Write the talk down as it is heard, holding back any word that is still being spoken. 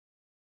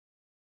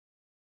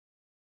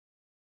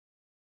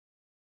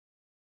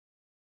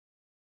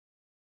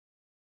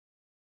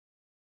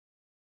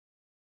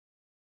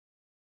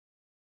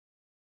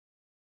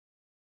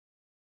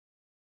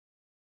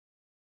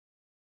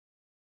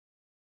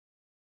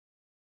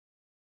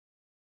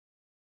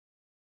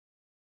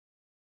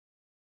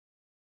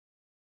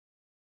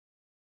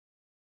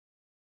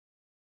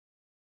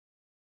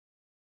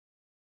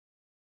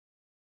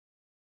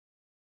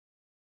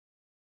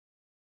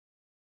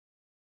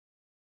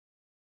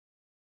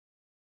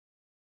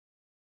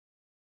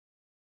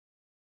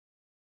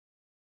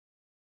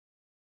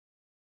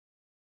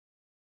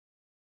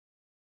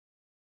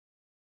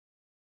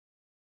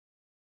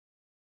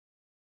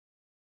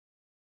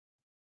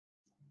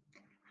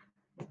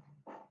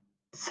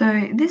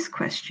So this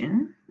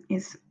question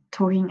is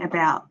talking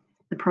about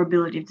the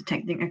probability of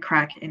detecting a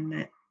crack in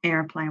the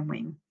aeroplane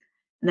wing.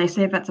 And they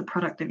say that's a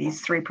product of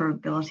these three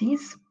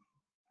probabilities.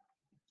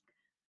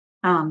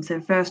 So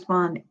the first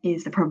one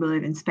is the probability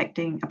of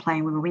inspecting a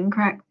plane with a wing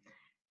crack.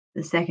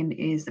 The second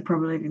is the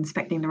probability of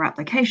inspecting the right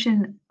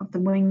location of the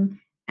wing.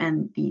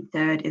 And the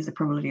third is the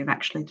probability of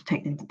actually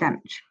detecting the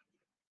damage.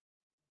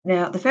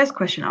 Now, the first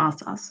question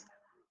asks us,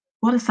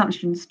 what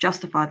assumptions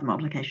justify the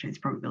multiplication of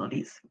these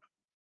probabilities?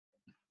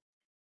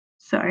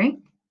 So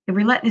if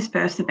we let this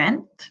first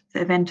event,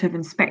 the event of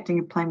inspecting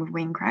a plane with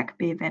wing crack,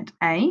 be event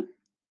A,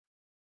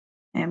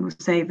 and we'll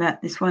say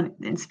that this one,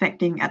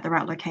 inspecting at the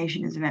right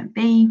location, is event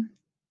B,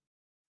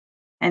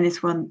 and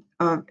this one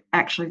of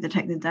actually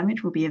detecting the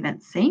damage will be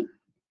event C,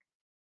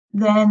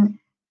 then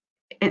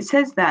it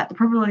says that the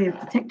probability of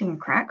detecting a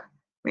crack,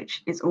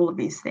 which is all of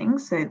these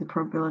things, so the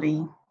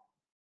probability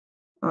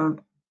of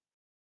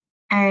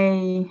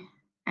A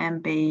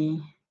and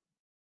B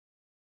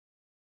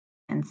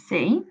and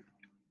C,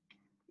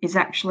 is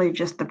actually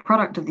just the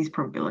product of these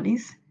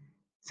probabilities.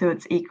 So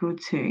it's equal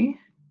to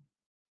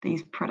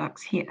these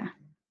products here.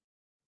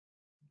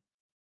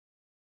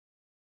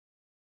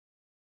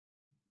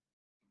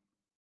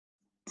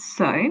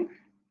 So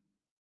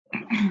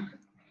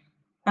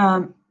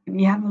if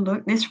you have a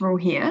look, this rule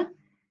here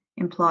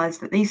implies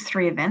that these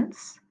three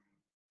events,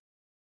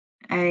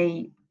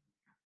 A,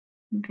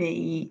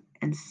 B,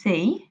 and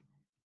C,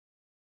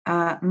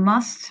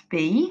 must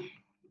be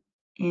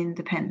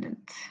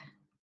independent.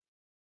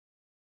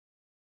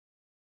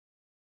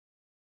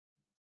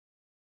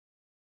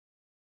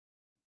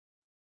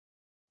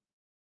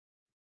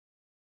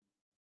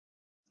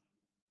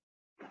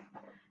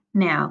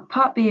 Now,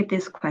 part B of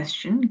this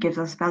question gives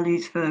us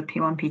values for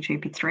P1,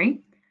 P2, P3.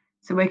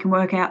 So we can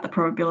work out the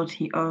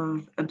probability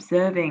of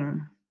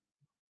observing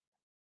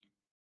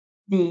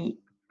the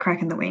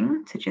crack in the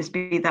wing to just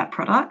be that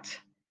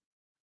product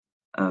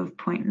of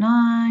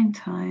 0.9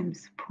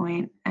 times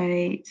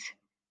 0.8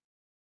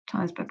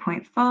 times by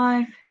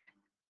 0.5,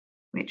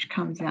 which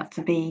comes out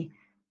to be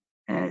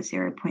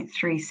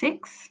 0.36.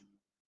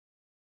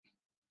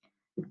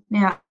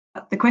 Now,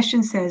 the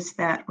question says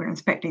that we're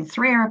inspecting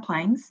three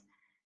aeroplanes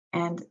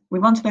and we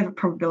want to know the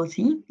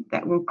probability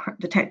that we'll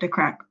detect a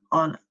crack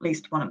on at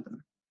least one of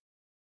them.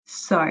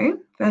 So,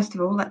 first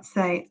of all, let's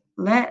say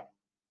let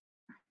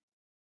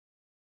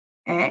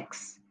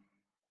X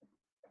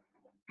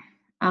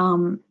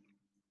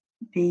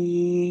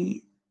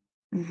be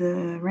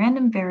the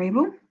random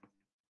variable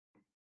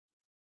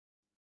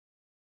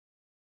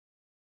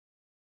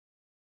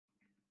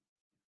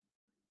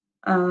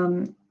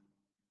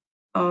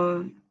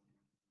of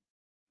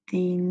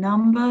the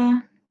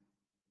number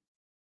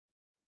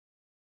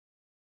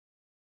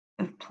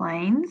of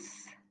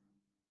planes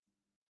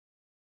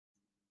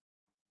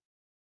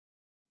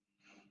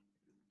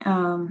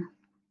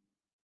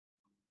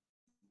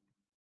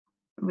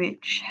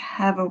which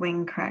have a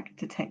wing crack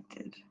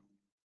detected.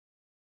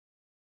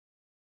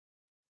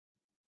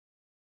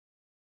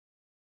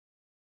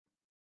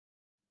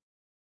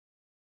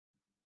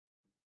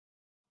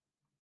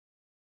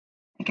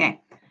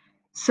 Okay,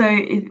 so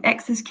if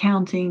X is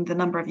counting the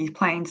number of these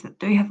planes that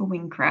do have a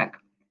wing crack,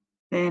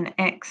 then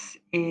X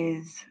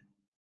is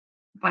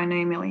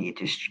binomially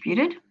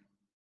distributed,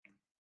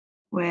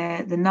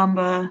 where the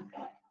number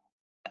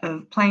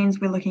of planes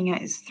we're looking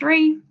at is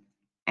 3,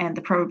 and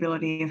the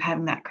probability of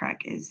having that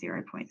crack is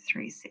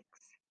 0.36.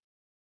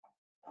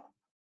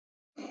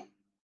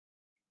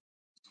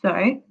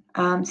 So,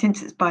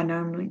 since it's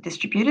binomially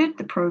distributed,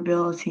 the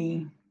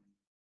probability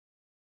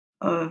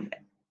of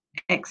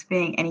X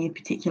being any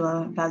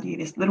particular value,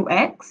 this little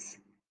x,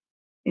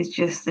 is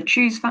just the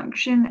choose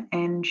function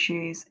and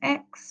choose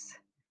X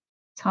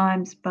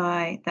times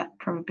by that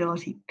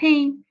probability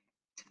P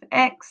for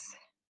X,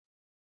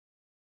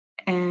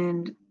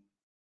 and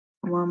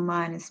 1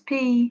 minus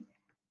P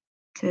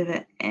to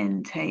the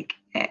n take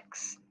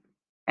X.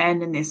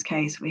 And in this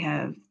case, we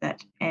have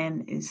that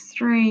n is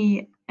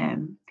 3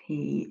 and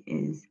P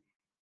is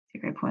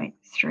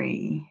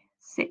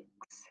 0.36.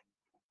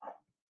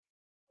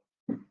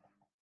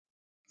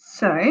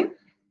 So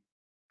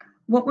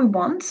what we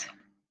want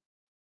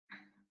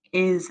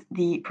is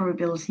the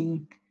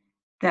probability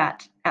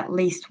that at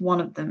least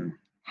one of them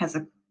has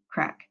a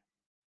crack.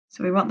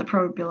 So we want the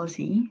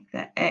probability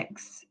that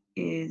X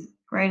is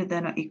greater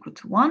than or equal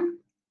to 1,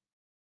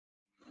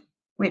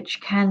 which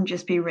can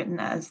just be written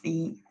as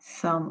the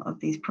sum of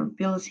these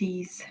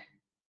probabilities.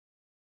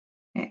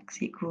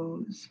 X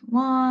equals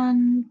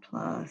 1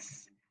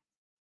 plus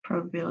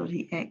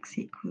probability X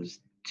equals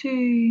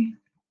 2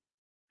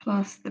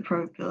 plus the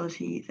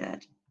probability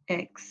that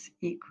X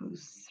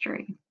equals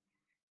 3.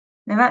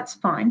 Now that's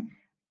fine,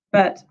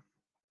 but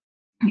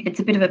it's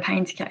a bit of a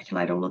pain to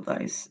calculate all of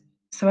those.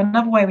 So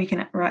another way we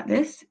can write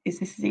this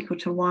is equal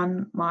to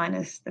 1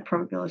 minus the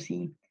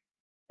probability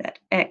that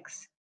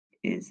X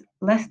is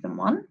less than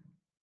 1,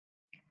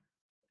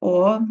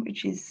 or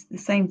which is the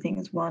same thing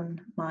as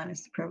 1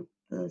 minus the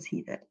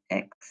probability that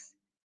X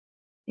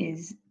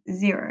is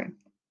 0.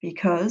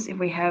 because if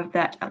we have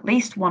that at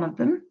least one of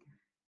them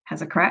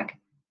has a crack,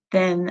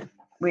 then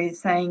we're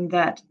saying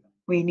that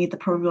we need the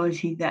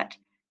probability that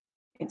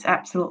it's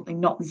absolutely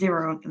not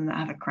 0 of them that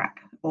have a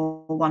crack,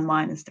 or 1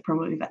 minus the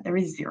probability that there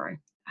is 0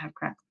 that have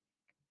crack.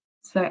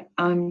 So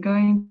I'm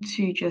going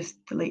to just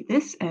delete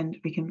this and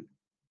we can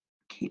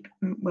keep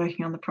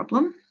working on the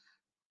problem.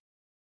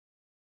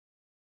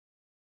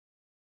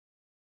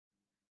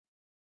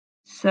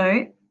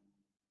 So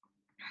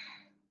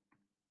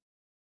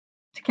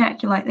to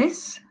calculate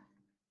this,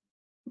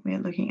 we're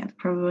looking at the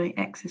probability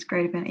x is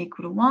greater than or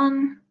equal to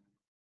 1.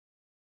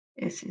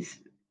 This is,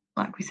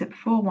 like we said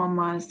before, 1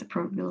 minus the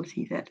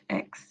probability that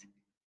x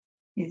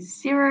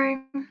is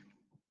 0.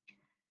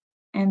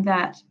 And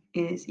that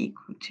is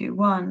equal to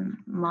 1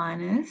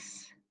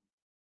 minus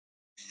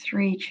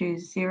 3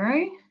 choose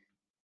 0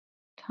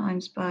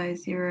 times by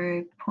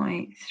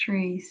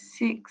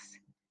 0.36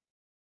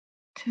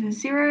 to the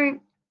 0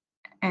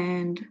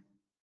 and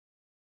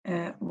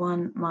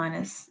 1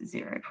 minus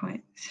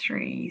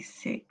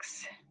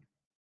 0.36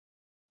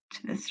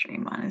 to the 3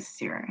 minus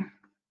 0.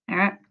 All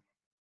right,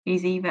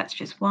 easy. That's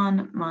just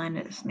 1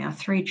 minus, now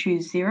 3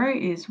 choose 0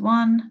 is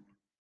 1.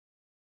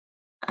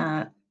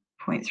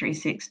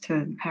 0.36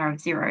 to the power of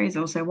 0 is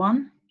also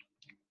 1.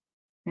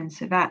 And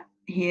so that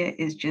here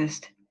is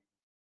just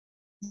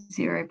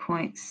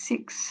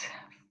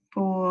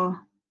 0.64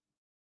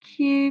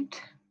 cubed.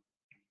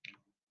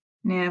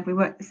 Now, if we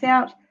work this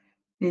out,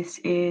 this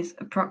is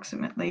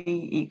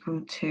approximately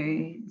equal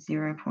to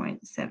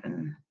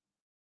 0.74.